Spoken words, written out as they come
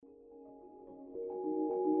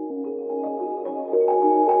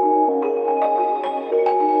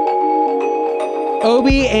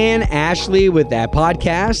Obie and Ashley with that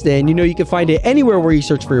podcast. And you can find it anywhere where you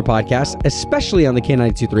search for your podcast, especially on the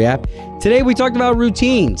K92.3 app. Today we talked about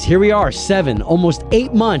routines. Here we are, 7, almost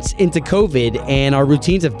 8 months into COVID, and our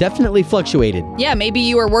routines have definitely fluctuated. Yeah, maybe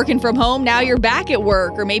you were working from home, now you're back at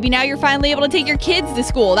work, or maybe now you're finally able to take your kids to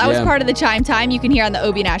school. That was part of the Chime Time you can hear on the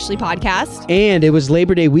Obie and Ashley podcast. And it was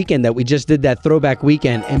Labor Day weekend that we just did that throwback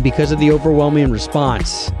weekend, and because of the overwhelming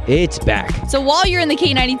response, it's back. So while you're in the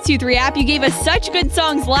K92.3 app, you gave us such good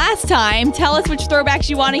songs last time. Tell us which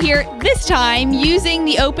throwbacks you want to hear this time using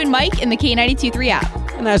the open mic in the K92.3 app.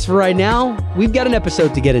 And as for right now, we've got an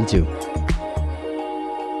episode to get into.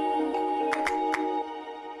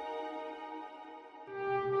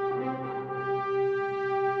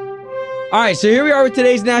 All right, so here we are with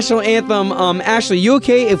today's national anthem. Ashley, you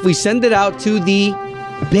okay if we send it out to the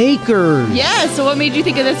bakers? Yeah, so what made you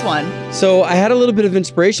think of this one? So I had a little bit of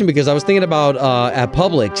inspiration because I was thinking about at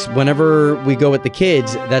Publix, whenever we go with the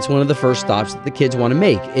kids, that's one of the first stops that the kids want to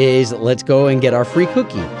make is let's go and get our free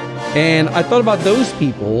cookie. And I thought about those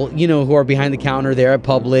people, who are behind the counter there at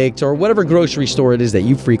Publix or whatever grocery store it is that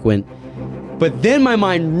you frequent. But then my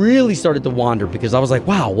mind really started to wander because I was like,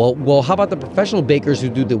 wow, well, how about the professional bakers who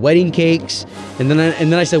do the wedding cakes? And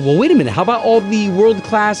then I said, well, wait a minute, how about all the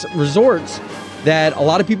world-class resorts that a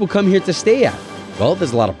lot of people come here to stay at? Well,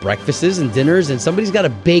 there's a lot of breakfasts and dinners, and somebody's got to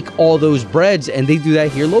bake all those breads, and they do that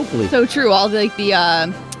here locally. So true. All you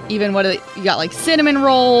got like cinnamon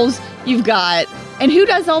rolls, you've got, and who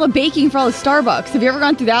does all the baking for all the Starbucks? Have you ever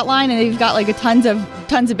gone through that line and they've got like tons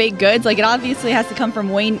of baked goods? Like it obviously has to come from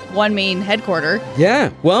one main headquarter.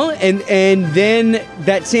 Yeah. Well, and then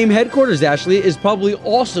that same headquarters, Ashley, is probably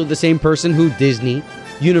also the same person who Disney,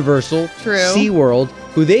 Universal, SeaWorld,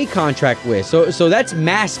 who they contract with. So that's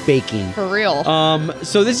mass baking. For real.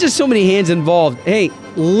 So there's just so many hands involved. Hey,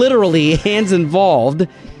 literally hands involved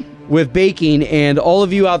with baking. And all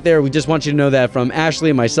of you out there, we just want you to know that from Ashley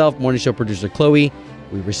and myself, morning show producer Chloe,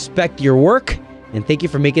 we respect your work and thank you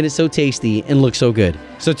for making it so tasty and look so good.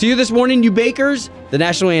 So to you this morning, you bakers, the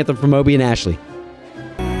national anthem from Obie and Ashley.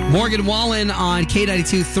 Morgan Wallen on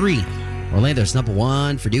K92.3. Orlando's number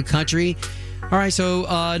one for new country. All right, so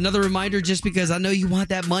another reminder, just because I know you want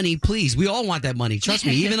that money, please. We all want that money. Trust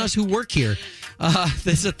me, even us who work here.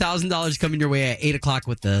 There's $1,000 coming your way at 8 o'clock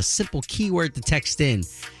with the simple keyword to text in.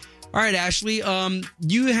 All right, Ashley,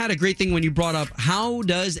 you had a great thing when you brought up, how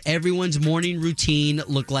does everyone's morning routine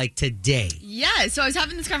look like today? Yeah, so I was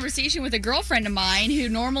having this conversation with a girlfriend of mine who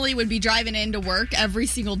normally would be driving into work every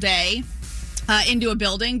single day into a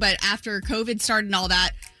building, but after COVID started and all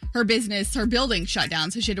that, her building shut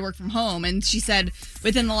down, so she had to work from home. And she said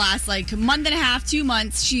within the last month and a half, 2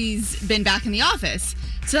 months, she's been back in the office.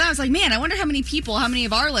 So then I was like, man, I wonder how many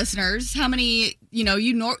of our listeners, how many,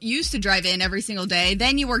 you used to drive in every single day,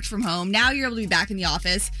 then you worked from home, now you're able to be back in the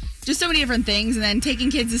office, just so many different things, and then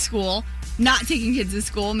taking kids to school, not taking kids to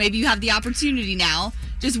school, maybe you have the opportunity now,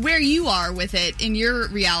 just where you are with it in your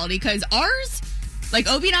reality, because ours, like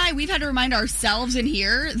Obie and I, we've had to remind ourselves in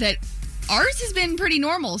here that ours has been pretty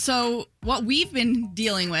normal, so what we've been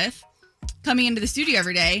dealing with coming into the studio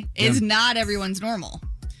every day is not everyone's normal.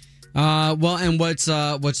 Well, and what's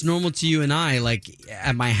normal to you and I, like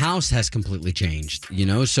at my house, has completely changed,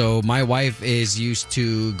 so my wife is used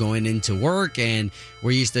to going into work and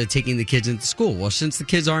we're used to taking the kids into school. Well, since the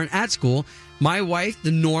kids aren't at school, my wife,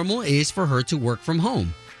 the normal is for her to work from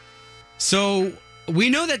home. So we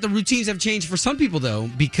know that the routines have changed for some people, though,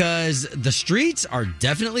 because the streets are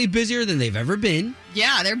definitely busier than they've ever been.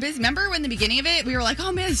 Yeah, they're busy. Remember when the beginning of it, we were like,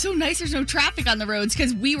 oh, man, it's so nice. There's no traffic on the roads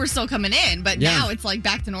because we were still coming in. But now it's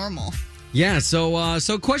back to normal. Yeah,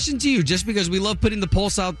 so question to you, just because we love putting the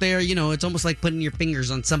pulse out there, it's almost like putting your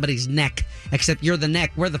fingers on somebody's neck, except you're the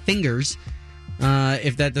neck, we're the fingers.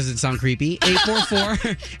 If that doesn't sound creepy.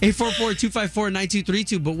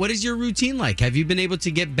 844-254-9232. But what is your routine like? Have you been able to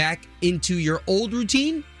get back into your old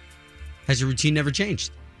routine? Has your routine never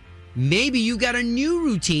changed? Maybe you got a new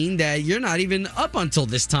routine that you're not even up until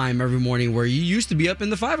this time every morning, where you used to be up in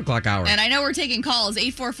the 5 o'clock hour. And I know we're taking calls,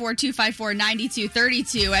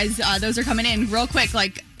 844-254-9232, as those are coming in real quick,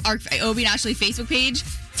 like our Obie and Ashley Facebook page.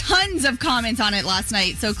 Tons of comments on it last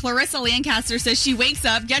night. So Clarissa Lancaster says she wakes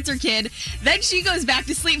up, gets her kid, then she goes back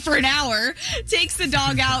to sleep for an hour, takes the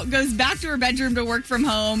dog out, goes back to her bedroom to work from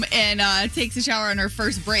home, and takes a shower on her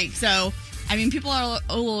first break. So, I mean, people are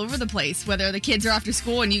all over the place, whether the kids are off to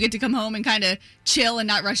school and you get to come home and kind of chill and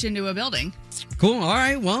not rush into a building. Cool. All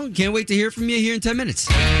right. Well, can't wait to hear from you here in 10 minutes.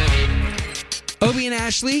 Obie and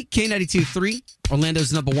Ashley, K92.3,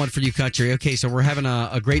 Orlando's number one for you country. Okay, so we're having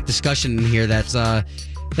a great discussion in here that's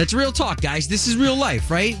real talk, guys. This is real life,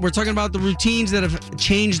 right? We're talking about the routines that have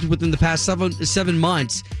changed within the past 7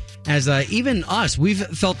 months. As even us, we've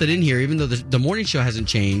felt it in here, even though the morning show hasn't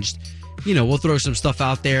changed. You know, we'll throw some stuff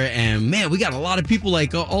out there, and man, we got a lot of people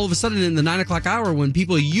like all of a sudden in the 9 o'clock hour when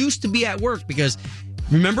people used to be at work because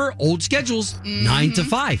remember old schedules, 9 to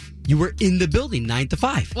 5. You were in the building 9 to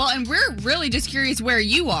 5. Well, and we're really just curious where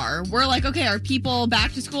you are. We're like, okay, are people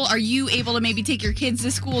back to school? Are you able to maybe take your kids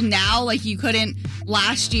to school now like you couldn't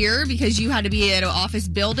last year because you had to be at an office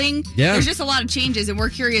building? Yeah. There's just a lot of changes, and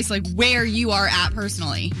we're curious like where you are at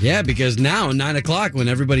personally. Yeah, because now 9 o'clock when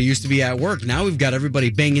everybody used to be at work, now we've got everybody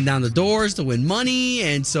banging down the doors to win money.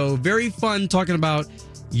 And so very fun talking about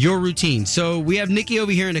your routine. So we have Nikki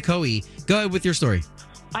over here in Ocoee. Go ahead with your story.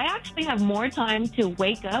 I actually have more time to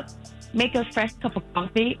wake up, make a fresh cup of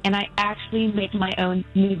coffee, and I actually make my own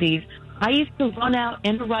smoothies. I used to run out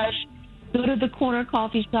in a rush, go to the corner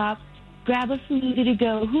coffee shop, grab a smoothie to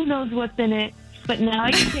go, who knows what's in it, but now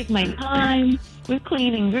I can take my time with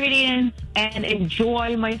clean ingredients and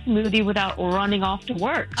enjoy my smoothie without running off to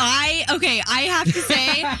work. I have to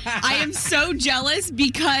say, I am so jealous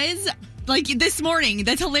because like this morning,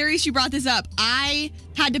 that's hilarious you brought this up. I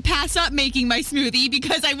had to pass up making my smoothie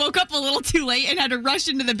because I woke up a little too late and had to rush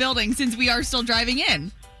into the building since we are still driving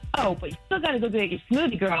in. Oh, but you still got to go get your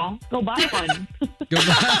smoothie, girl. Go buy one.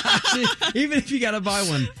 Even if you got to buy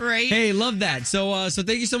one. Right. Hey, love that. So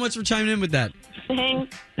thank you so much for chiming in with that.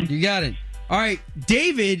 Thanks. You got it. All right,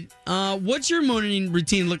 David, what's your morning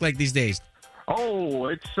routine look like these days? Oh,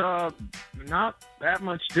 it's not that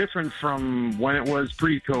much different from when it was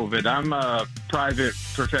pre-COVID. I'm a private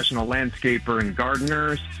professional landscaper and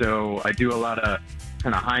gardener, so I do a lot of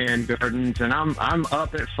kind of high-end gardens, and I'm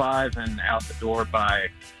up at 5 and out the door by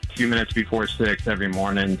a few minutes before 6 every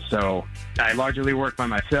morning. So I largely work by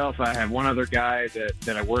myself. I have one other guy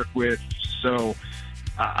that I work with, so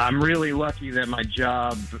I'm really lucky that my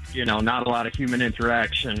job, not a lot of human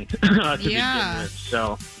interaction to begin with.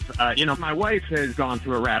 So, my wife has gone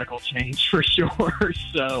through a radical change for sure.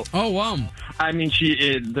 So, oh wow, I mean, she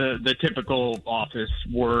is the typical office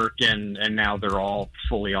work, and now they're all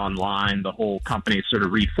fully online. The whole company sort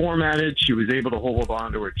of reformatted. She was able to hold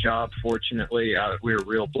on to her job. Fortunately, we were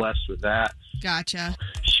real blessed with that. Gotcha.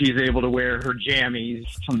 She's able to wear her jammies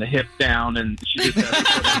from the hip down, and she just has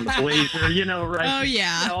to put on the blazer, right? Oh,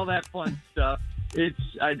 yeah. All that fun stuff.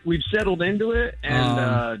 We've settled into it,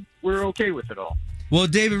 and we're okay with it all. Well,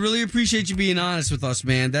 David, really appreciate you being honest with us,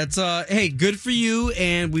 man. That's, hey, good for you,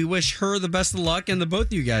 and we wish her the best of luck and the both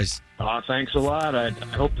of you guys. Thanks a lot. I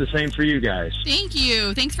hope the same for you guys. Thank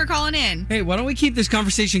you. Thanks for calling in. Hey, why don't we keep this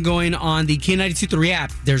conversation going on the K92.3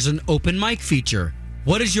 app? There's an open mic feature.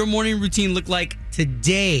 What does your morning routine look like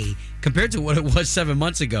today compared to what it was 7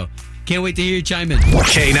 months ago? Can't wait to hear you chime in.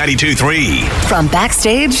 K92.3. From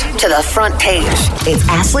backstage to the front page, it's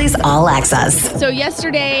Ashley's All Access. So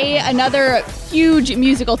yesterday, another huge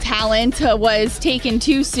musical talent was taken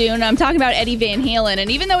too soon. I'm talking about Eddie Van Halen. And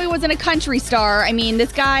even though he wasn't a country star, I mean,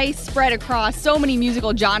 this guy spread across so many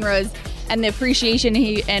musical genres, and the appreciation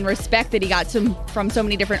and respect that he got from so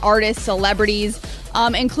many different artists, celebrities,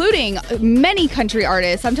 including many country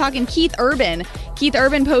artists. I'm talking Keith Urban. Keith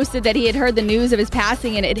Urban posted that he had heard the news of his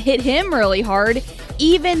passing and it hit him really hard,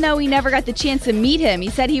 even though he never got the chance to meet him. He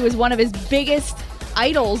said he was one of his biggest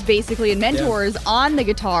idols, basically, and mentors on the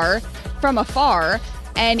guitar from afar.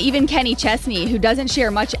 And even Kenny Chesney, who doesn't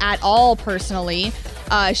share much at all personally,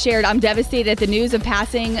 shared, "I'm devastated at the news of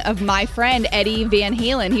passing of my friend Eddie Van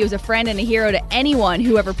Halen. He was a friend and a hero to anyone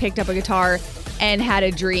who ever picked up a guitar and had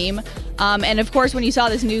a dream." And of course, when you saw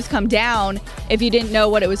this news come down, if you didn't know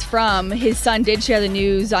what it was from, his son did share the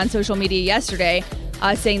news on social media yesterday,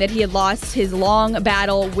 saying that he had lost his long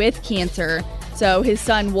battle with cancer. So his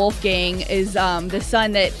son Wolfgang is the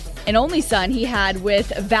son and only son he had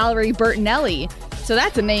with Valerie Bertinelli. So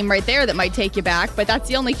that's a name right there that might take you back, but that's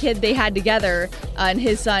the only kid they had together, and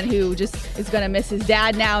his son who just is going to miss his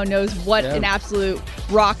dad now and knows what an absolute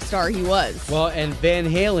rock star he was. Well, and Van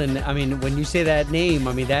Halen, I mean, when you say that name,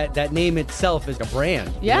 I mean, that name itself is a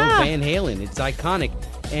brand. Yeah. Van Halen, it's iconic.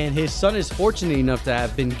 And his son is fortunate enough to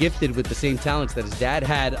have been gifted with the same talents that his dad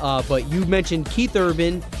had. But you mentioned Keith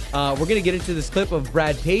Urban. We're going to get into this clip of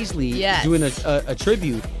Brad Paisley doing a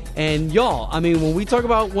tribute. And y'all, I mean, when we talk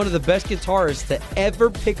about one of the best guitarists to ever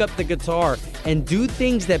pick up the guitar and do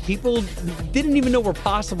things that people didn't even know were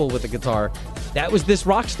possible with a guitar, that was this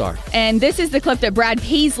rock star. And this is the clip that Brad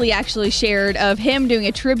Paisley actually shared of him doing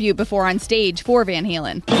a tribute before on stage for Van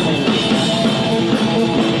Halen.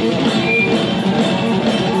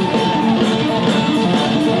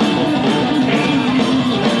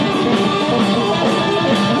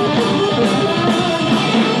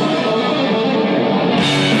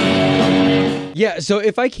 Yeah, so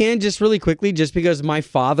if I can, just really quickly, just because my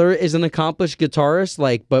father is an accomplished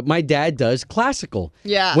guitarist, but my dad does classical.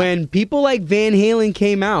 Yeah. When people like Van Halen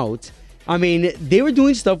came out, I mean, they were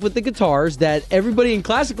doing stuff with the guitars that everybody in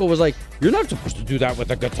classical was like, you're not supposed to do that with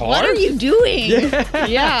a guitar. What are you doing?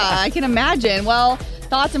 Yeah, I can imagine. Well,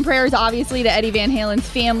 thoughts and prayers, obviously, to Eddie Van Halen's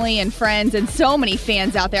family and friends and so many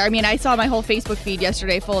fans out there. I mean, I saw my whole Facebook feed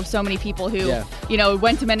yesterday full of so many people who,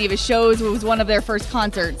 went to many of his shows. It was one of their first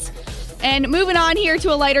concerts. And moving on here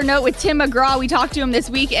to a lighter note with Tim McGraw. We talked to him this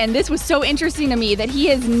week, and this was so interesting to me that he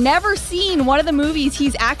has never seen one of the movies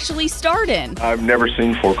he's actually starred in. I've never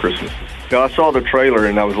seen Four Christmases. I saw the trailer,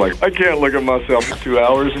 and I was like, I can't look at myself for 2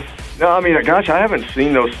 hours. No, I mean, gosh, I haven't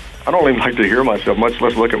seen those. I don't even like to hear myself, much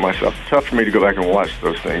less look at myself. It's tough for me to go back and watch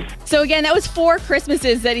those things. So again, that was Four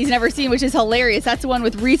Christmases that he's never seen, which is hilarious. That's the one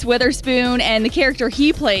with Reese Witherspoon, and the character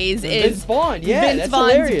he plays is Vince Vaughn. Yeah, Vince that's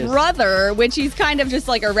Vaughn's hilarious. brother, which he's kind of just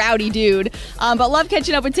like a rowdy dude. But love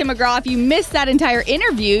catching up with Tim McGraw. If you missed that entire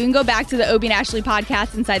interview, you can go back to the Obie and Ashley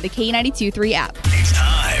podcast inside the K92.3 app. It's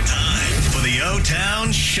time for the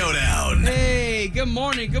O-Town Showdown. Hey, good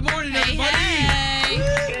morning. Good morning, everybody.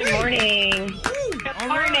 Hey. Good morning. All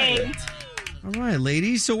right. All right,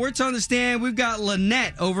 ladies. So we're to understand we've got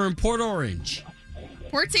Lynette over in Port Orange.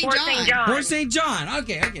 Port St. John. Port St. John.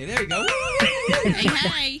 Okay, there you go.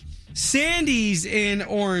 Hey. Sandy's in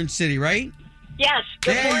Orange City, right? Yes.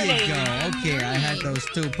 Good morning. There you go. Okay, I had those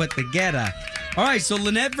two put together. All right, so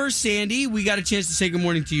Lynette versus Sandy. We got a chance to say good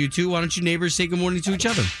morning to you two. Why don't you neighbors say good morning to each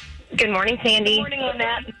other? Good morning, Sandy. Good morning,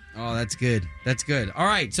 Lynette. Oh, that's good. That's good. All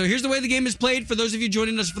right, so here's the way the game is played for those of you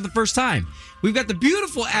joining us for the first time. We've got the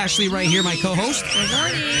beautiful Ashley right here, my co-host. Good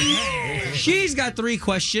morning. She's got 3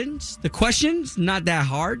 questions. The question's not that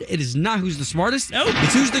hard. It is not who's the smartest. Nope.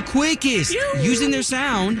 It's who's the quickest using their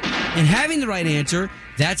sound and having the right answer.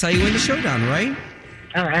 That's how you win the showdown, right?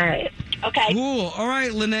 All right. Okay. Cool. All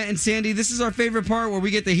right, Lynette and Sandy, this is our favorite part where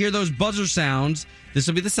we get to hear those buzzer sounds. This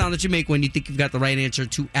will be the sound that you make when you think you've got the right answer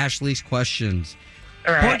to Ashley's questions.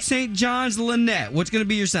 All right. Port St. John's, Lynette. What's going to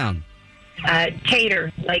be your sound?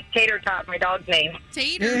 Tater, like Tater Tot, my dog's name.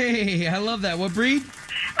 Tater. Hey, I love that. What breed?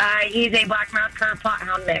 He's a black mouth cur pot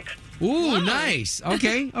hound mix. Ooh, nice.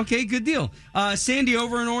 Okay, good deal. Sandy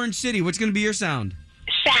over in Orange City, what's going to be your sound?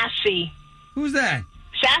 Sassy. Who's that?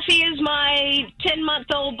 Sassy is my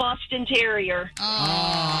 10-month-old Boston Terrier.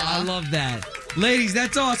 Oh, I love that. Ladies,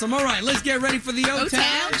 that's awesome. All right, let's get ready for the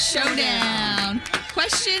O-Town Showdown.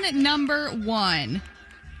 Question number 1.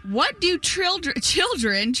 What do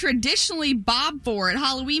children traditionally bob for at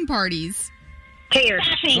Halloween parties? Tater.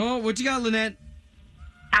 Sassy. Oh, what you got, Lynette?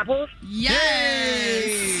 Apples. Yes.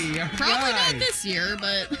 Hey, all Probably right. not this year,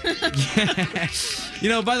 but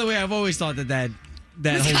By the way, I've always thought that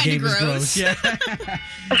It's whole kinda game is gross. gross. Yeah.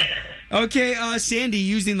 Okay, Sandy,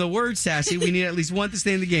 using the word sassy, we need at least one to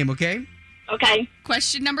stay in the game, okay? Okay.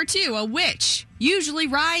 Question number 2. A witch usually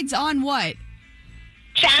rides on what?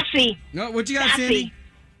 Sassy. No, what you got, Sassy. Sandy?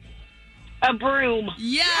 A broom.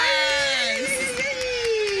 Yes.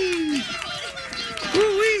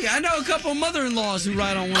 Woo-wee. I know a couple mother-in-laws who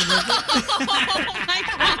ride on one of those. Oh my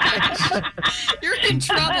gosh. You're in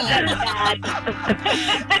trouble.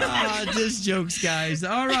 Just jokes, guys.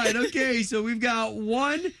 All right, okay, so we've got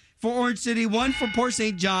 1 for Orange City, 1 for Port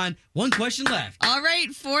St. John. 1 question left. All right,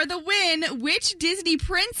 for the win, which Disney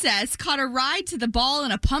princess caught a ride to the ball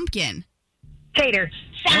in a pumpkin? Tater.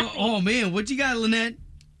 Sassy. Oh man, what you got, Lynette?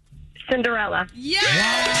 Cinderella. Yes.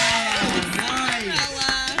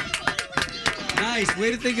 Nice.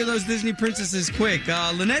 Way to think of those Disney princesses quick.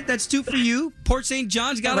 Lynette, that's 2 for you. Port St.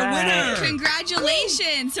 John's got a winner.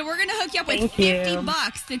 Congratulations. So we're going to hook you up with Thank $50. you.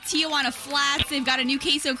 The Tijuana Flats. They've got a new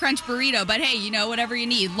queso crunch burrito. But hey, whatever you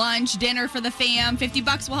need. Lunch, dinner for the fam.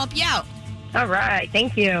 $50 will help you out. All right.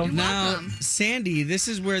 Thank you. You're Now, welcome. Sandy, this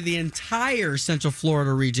is where the entire Central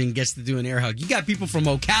Florida region gets to do an air hug. You got people from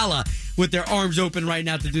Ocala with their arms open right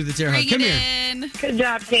now to do this air hug. Bring Come it here. in. Good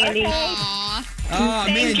job, Sandy. Aw.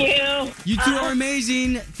 Thank man, you. You two are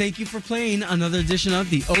amazing. Thank you for playing another edition of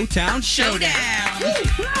the O-Town Showdown.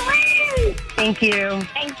 Thank you.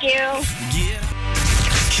 Thank you.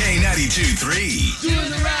 K92.3. Doing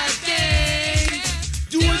the right thing.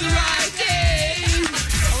 Doing the right thing.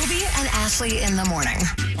 Obie and Ashley in the morning.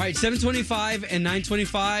 All right, 7:25 and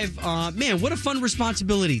 9:25. Man, what a fun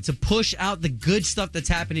responsibility to push out the good stuff that's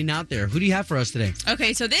happening out there. Who do you have for us today?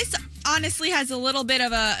 Okay, so this honestly has a little bit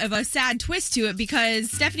of a sad twist to it because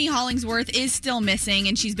Stephanie Hollingsworth is still missing,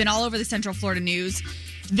 and she's been all over the Central Florida news.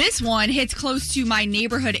 This one hits close to my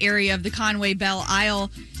neighborhood area of the Conway Belle Isle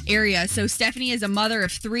area. So Stephanie is a mother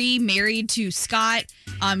of 3, married to Scott.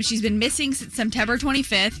 She's been missing since September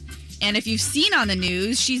 25th, and if you've seen on the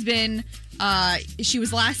news, she's been She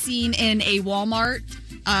was last seen in a Walmart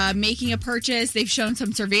making a purchase. They've shown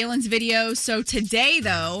some surveillance videos. So today,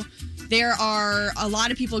 though, there are a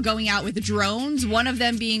lot of people going out with drones, one of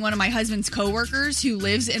them being one of my husband's coworkers who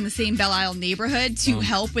lives in the same Belle Isle neighborhood to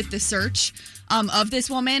help with the search of this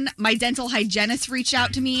woman. My dental hygienist reached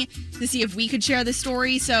out to me to see if we could share this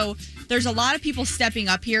story. So there's a lot of people stepping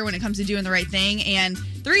up here when it comes to doing the right thing. And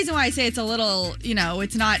the reason why I say it's a little,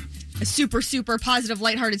 it's not a super, super positive,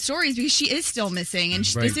 lighthearted story is because she is still missing. And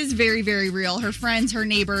this is very, very real. Her friends, her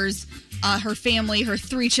neighbors, her family, her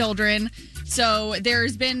 3 children. So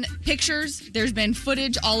there's been pictures, there's been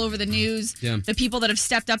footage all over the news. Yeah. The people that have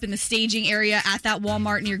stepped up in the staging area at that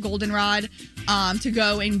Walmart near Goldenrod to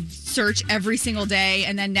go and search every single day.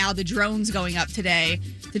 And then now the drones going up today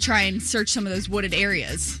to try and search some of those wooded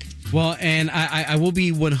areas. Well, and I will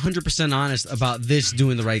be 100% honest about this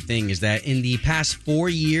doing the right thing is that in the past 4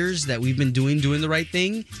 years that we've been doing the right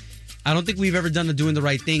thing, I don't think we've ever done a doing the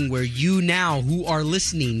right thing where you now who are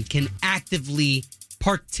listening can actively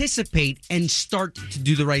participate and start to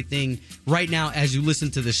do the right thing right now as you listen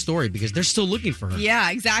to this story because they're still looking for her. Yeah,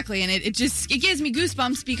 exactly. And it gives me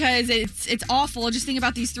goosebumps because it's awful. Just think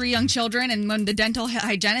about these 3 young children. And when the dental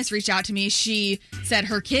hygienist reached out to me, she said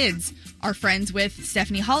her kids are friends with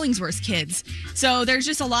Stephanie Hollingsworth's kids. So there's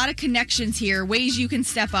just a lot of connections here, ways you can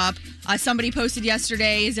step up. Somebody posted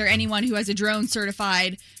yesterday, is there anyone who has a drone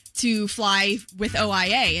certified to fly with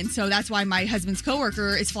OIA? And so that's why my husband's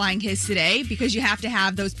coworker is flying his today because you have to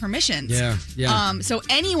have those permissions. Yeah. So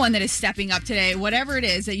anyone that is stepping up today, whatever it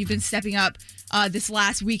is that you've been stepping up this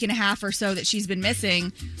last week and a half or so that she's been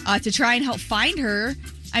missing to try and help find her.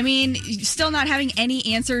 I mean, still not having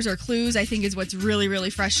any answers or clues, I think, is what's really, really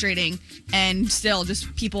frustrating. And still,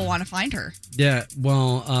 just people want to find her. Yeah,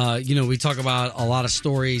 well, we talk about a lot of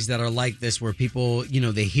stories that are like this where people,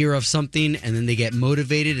 they hear of something and then they get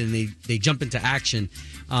motivated and they jump into action.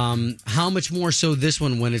 How much more so this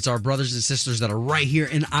one when it's our brothers and sisters that are right here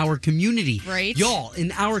in our community. Right. Y'all,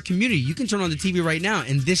 in our community. You can turn on the TV right now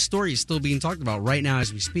and this story is still being talked about right now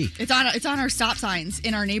as we speak. It's on our stop signs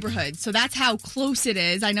in our neighborhood. So that's how close it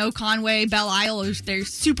is. I know Conway, Belle Isle, they're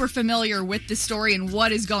super familiar with the story and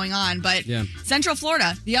what is going on. But Central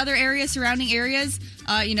Florida, the other areas, surrounding areas,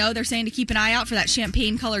 they're saying to keep an eye out for that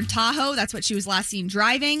champagne-colored Tahoe. That's what she was last seen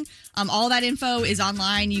driving. All that info is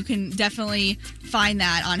online. You can definitely find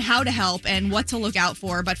that on how to help and what to look out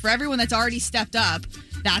for. But for everyone that's already stepped up,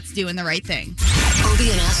 that's doing the right thing.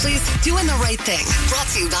 Obie and Ashley's Doing the Right Thing. Brought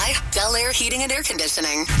to you by Bel Air Heating and Air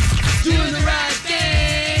Conditioning. Doing the right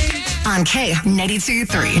thing. On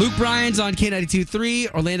K92.3. Luke Bryan's on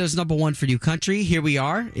K92.3, Orlando's number 1 for new country. Here we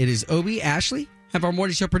are. It is Obie, Ashley. Have our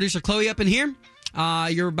morning show producer Chloe up in here.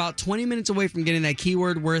 You're about 20 minutes away from getting that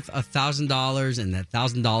keyword worth $1,000. And that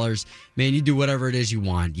 $1,000, man, you do whatever it is you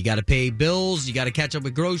want. You got to pay bills. You got to catch up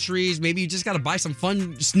with groceries. Maybe you just got to buy some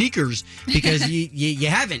fun sneakers because you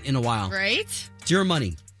haven't in a while. Right? It's your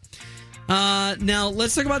money. Now,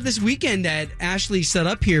 let's talk about this weekend that Ashley set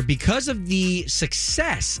up here because of the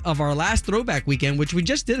success of our last throwback weekend, which we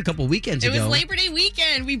just did a couple weekends ago. It was Labor Day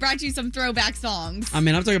weekend. We brought you some throwback songs. I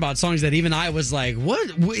mean, I'm talking about songs that even I was like, what?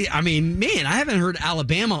 I mean, man, I haven't heard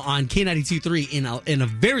Alabama on K92.3 in a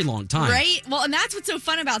very long time. Right? Well, and that's what's so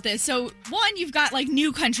fun about this. So, one, you've got like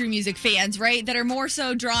new country music fans, right, that are more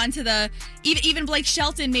so drawn to the, even Blake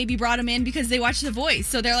Shelton maybe brought them in because they watched The Voice.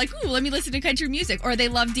 So they're like, ooh, let me listen to country music. Or they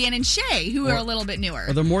love Dan and Shay, who are a little bit newer.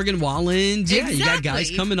 Or the Morgan Wallens. Yeah, exactly. You got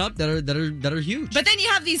guys coming up that are huge. But then you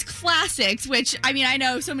have these classics, which, I mean, I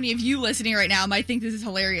know so many of you listening right now might think this is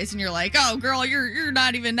hilarious, and you're like, oh, girl, you're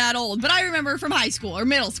not even that old. But I remember from high school or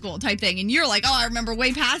middle school type thing, and you're like, oh, I remember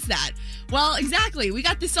way past that. Well, exactly. We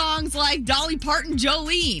got the songs like Dolly Parton,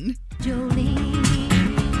 Jolene.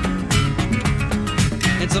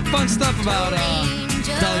 And some fun stuff about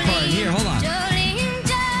Dolly Parton. Here, hold on.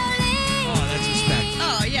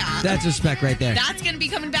 That's respect right there. That's going to be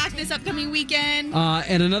coming back this upcoming weekend.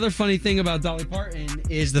 And another funny thing about Dolly Parton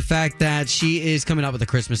is the fact that she is coming out with a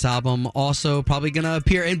Christmas album. Also, probably going to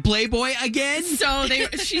appear in Playboy again. So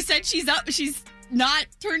she said she's not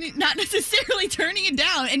necessarily turning it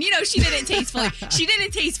down. And, she did it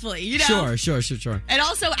tastefully. Sure. And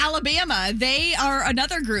also Alabama, they are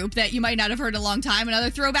another group that you might not have heard in a long time.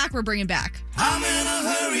 Another throwback we're bringing back. I'm in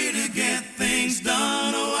a hurry to get things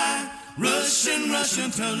done. Oh, I rush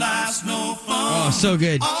till life's no fun. Oh, so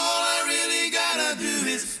good. All I really gotta do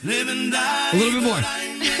is live and die. A little bit more.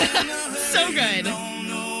 So good.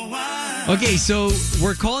 Okay, so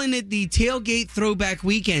we're calling it the Tailgate Throwback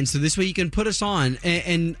Weekend, so this way you can put us on.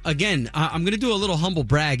 And again, I'm going to do a little humble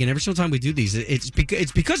brag, and every single time we do these, it's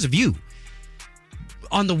because of you.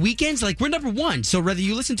 on the weekends, like, we're number one. So whether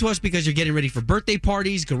you listen to us because you're getting ready for birthday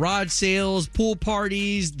parties, garage sales, pool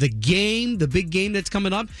parties, the big game that's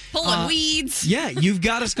coming up. Pulling weeds. Yeah, you've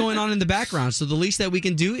got us going on in the background. So the least that we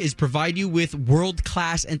can do is provide you with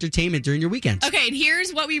world-class entertainment during your weekends. Okay, and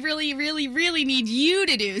here's what we really, really, really need you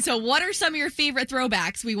to do. So what are some of your favorite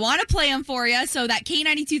throwbacks? We want to play them for you. So that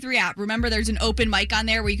K92.3 app, remember there's an open mic on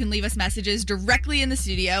there where you can leave us messages directly in the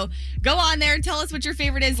studio. Go on there and tell us what your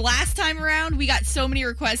favorite is. Last time around, we got so many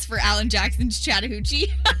requests for Alan Jackson's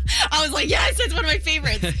Chattahoochee. I was like, yes, that's one of my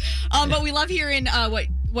favorites. But we love hearing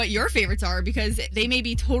what your favorites are because they may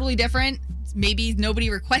be totally different. Maybe nobody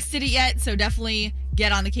requested it yet, so definitely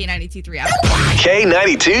get on the K92.3 app.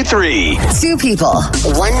 K92.3. 2 people,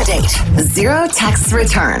 1 date, 0 texts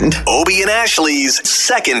returned. Obie and Ashley's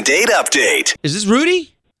second date update. Is this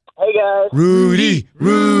Rudy? Hey, guys. Rudy.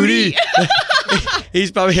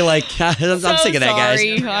 He's probably like, I'm sick of that, guys.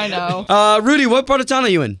 Sorry, I know. Rudy, what part of town are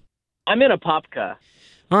you in? I'm in a Popka.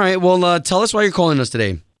 All right, well, tell us why you're calling us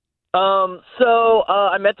today. So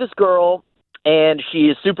I met this girl, and she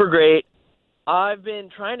is super great. I've been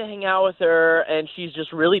trying to hang out with her, and she's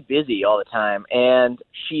just really busy all the time. And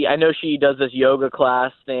I know she does this yoga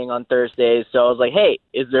class thing on Thursdays, so I was like, hey,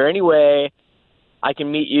 is there any way I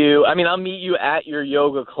can meet you? I mean, I'll meet you at your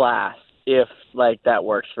yoga class if, like, that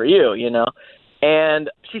works for you, you know?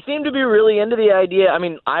 And she seemed to be really into the idea. I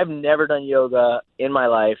mean, I've never done yoga in my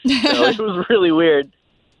life, so it was really weird,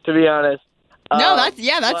 to be honest. No, that's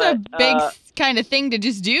a big kind of thing to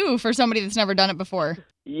just do for somebody that's never done it before.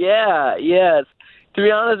 Yeah. To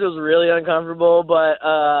be honest, it was really uncomfortable, but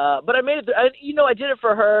I made it. I did it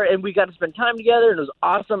for her, and we got to spend time together, and it was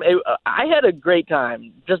awesome. I had a great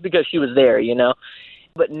time just because she was there, you know.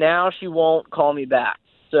 But now she won't call me back,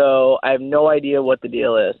 so I have no idea what the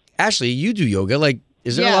deal is. Ashley, you do yoga. Like,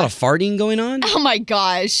 is there a lot of farting going on? Oh my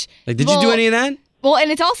gosh! Like, did you do any of that? Well,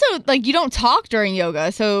 and it's also, like, you don't talk during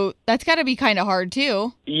yoga, so that's got to be kind of hard,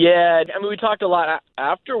 too. Yeah, I mean, we talked a lot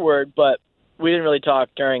afterward, but we didn't really talk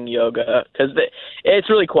during yoga because it's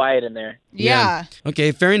really quiet in there. Yeah.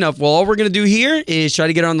 Okay, fair enough. Well, all we're going to do here is try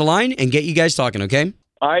to get her on the line and get you guys talking, okay?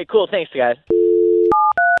 All right, cool. Thanks, guys.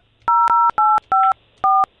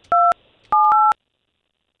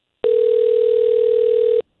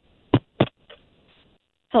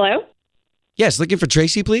 Hello? Yes, looking for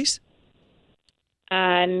Tracy, please?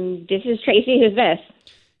 This is Tracy. Who's this?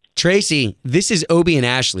 Tracy, this is Obie and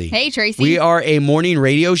Ashley. Hey, Tracy. We are a morning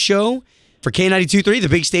radio show for K92.3, the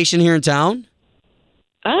big station here in town.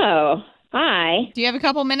 Oh, hi. Do you have a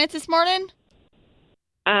couple minutes this morning?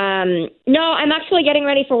 No, I'm actually getting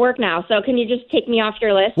ready for work now, so can you just take me off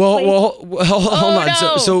your list, please? Hold on.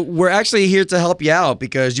 No. So we're actually here to help you out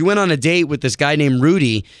because you went on a date with this guy named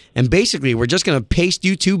Rudy, and basically we're just going to paste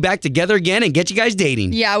you two back together again and get you guys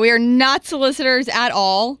dating. Yeah, we are not solicitors at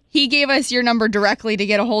all. He gave us your number directly to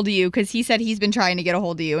get a hold of you because he said he's been trying to get a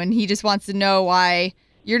hold of you, and he just wants to know why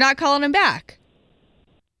you're not calling him back.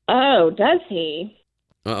 Oh, does he?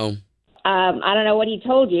 Uh-oh. I don't know what he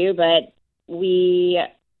told you, but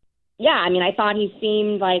I thought he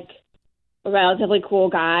seemed like a relatively cool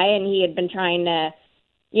guy, and he had been trying to,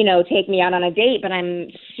 take me out on a date, but I'm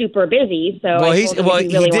super busy, so he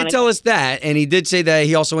did tell us that, and he did say that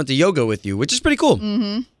he also went to yoga with you, which is pretty cool.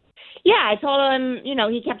 Mm-hmm. Yeah, I told him,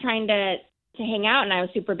 he kept trying to hang out, and I was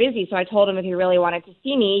super busy, so I told him if he really wanted to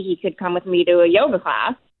see me, he could come with me to a yoga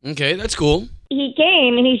class. Okay, that's cool. He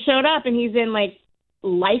came, and he showed up, and he's in,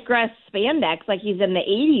 Lycra spandex, like he's in the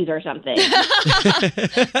 80s or something.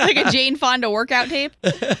 Like a Jane Fonda workout tape?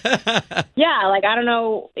 Yeah, I don't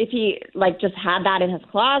know if he, just had that in his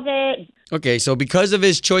closet. Okay, so because of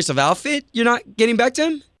his choice of outfit, you're not getting back to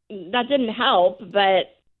him? That didn't help,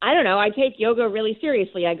 but I don't know. I take yoga really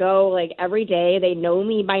seriously. I go, every day. They know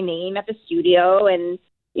me by name at the studio, and,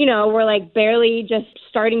 we're, barely just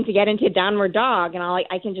starting to get into downward dog, and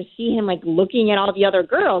I can just see him, looking at all the other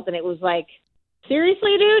girls, and it was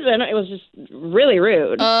seriously, dude? And it was just really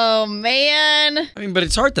rude. Oh, man. I mean, but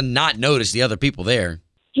it's hard to not notice the other people there.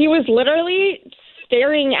 He was literally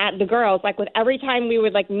staring at the girls. With every time we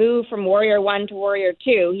would, move from Warrior 1 to Warrior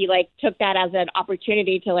 2, he, took that as an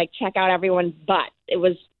opportunity to, check out everyone's butt. It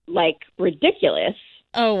was, ridiculous.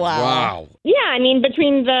 Oh, wow. Wow. Yeah, I mean,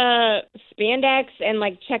 between the spandex and,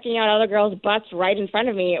 checking out other girls' butts right in front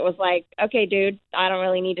of me, it was okay, dude, I don't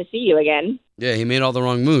really need to see you again. Yeah, he made all the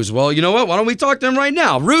wrong moves. Well, you know what? Why don't we talk to him right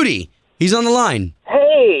now? Rudy, he's on the line.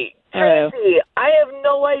 Hey, Hello. Tracy, I have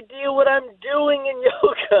no idea what I'm doing in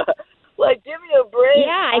yoga. Give me a break.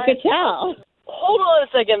 Yeah, I could tell. Hold on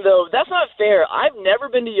a second, though. That's not fair. I've never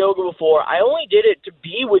been to yoga before. I only did it to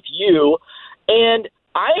be with you, and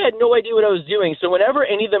I had no idea what I was doing. So whenever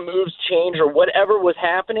any of the moves changed or whatever was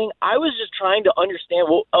happening, I was just trying to understand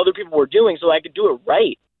what other people were doing so I could do it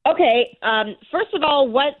right. Okay, first of all,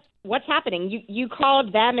 what's happening? You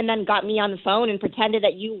called them and then got me on the phone and pretended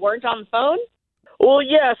that you weren't on the phone? Well,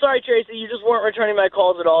 yeah, sorry, Tracy, you just weren't returning my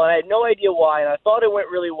calls at all, and I had no idea why, and I thought it went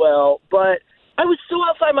really well, but I was so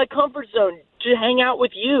outside my comfort zone to hang out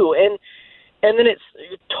with you, and then it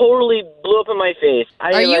totally blew up in my face.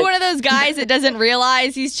 Are you one of those guys that doesn't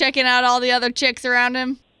realize he's checking out all the other chicks around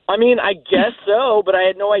him? I mean, I guess so, but I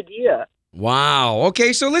had no idea. Wow.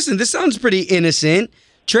 Okay, so listen, this sounds pretty innocent.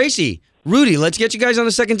 Tracy, Rudy, let's get you guys on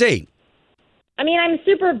a second date. I mean, I'm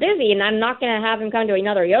super busy, and I'm not going to have him come to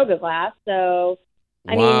another yoga class, so...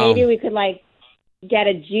 I mean, maybe we could, get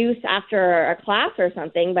a juice after a class or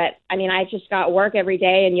something, but, I mean, I just got work every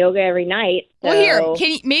day and yoga every night. So... Well,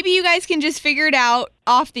 here, maybe you guys can just figure it out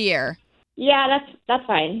off the air. Yeah, that's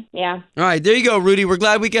fine, yeah. All right, there you go, Rudy. We're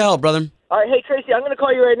glad we could help, brother. All right, hey, Tracy, I'm going to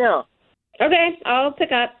call you right now. Okay, I'll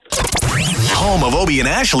pick up. Home of Obie and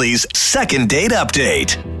Ashley's second date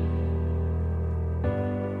update.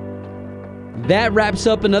 That wraps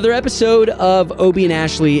up another episode of Obie and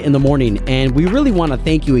Ashley in the Morning. And we really want to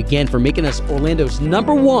thank you again for making us Orlando's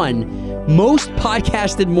 #1 most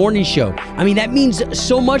podcasted morning show. I mean, that means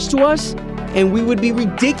so much to us. And we would be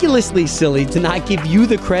ridiculously silly to not give you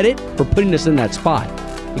the credit for putting us in that spot.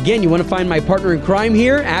 Again, you want to find my partner in crime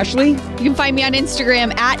here, Ashley? You can find me on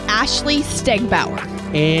Instagram at Ashley Stegbauer.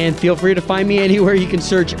 And feel free to find me anywhere you can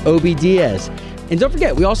search Obie Diaz. And don't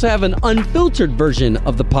forget, we also have an unfiltered version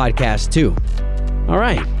of the podcast, too. All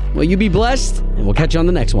right. Well, you be blessed, and we'll catch you on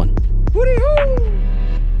the next one. Woody-hoo!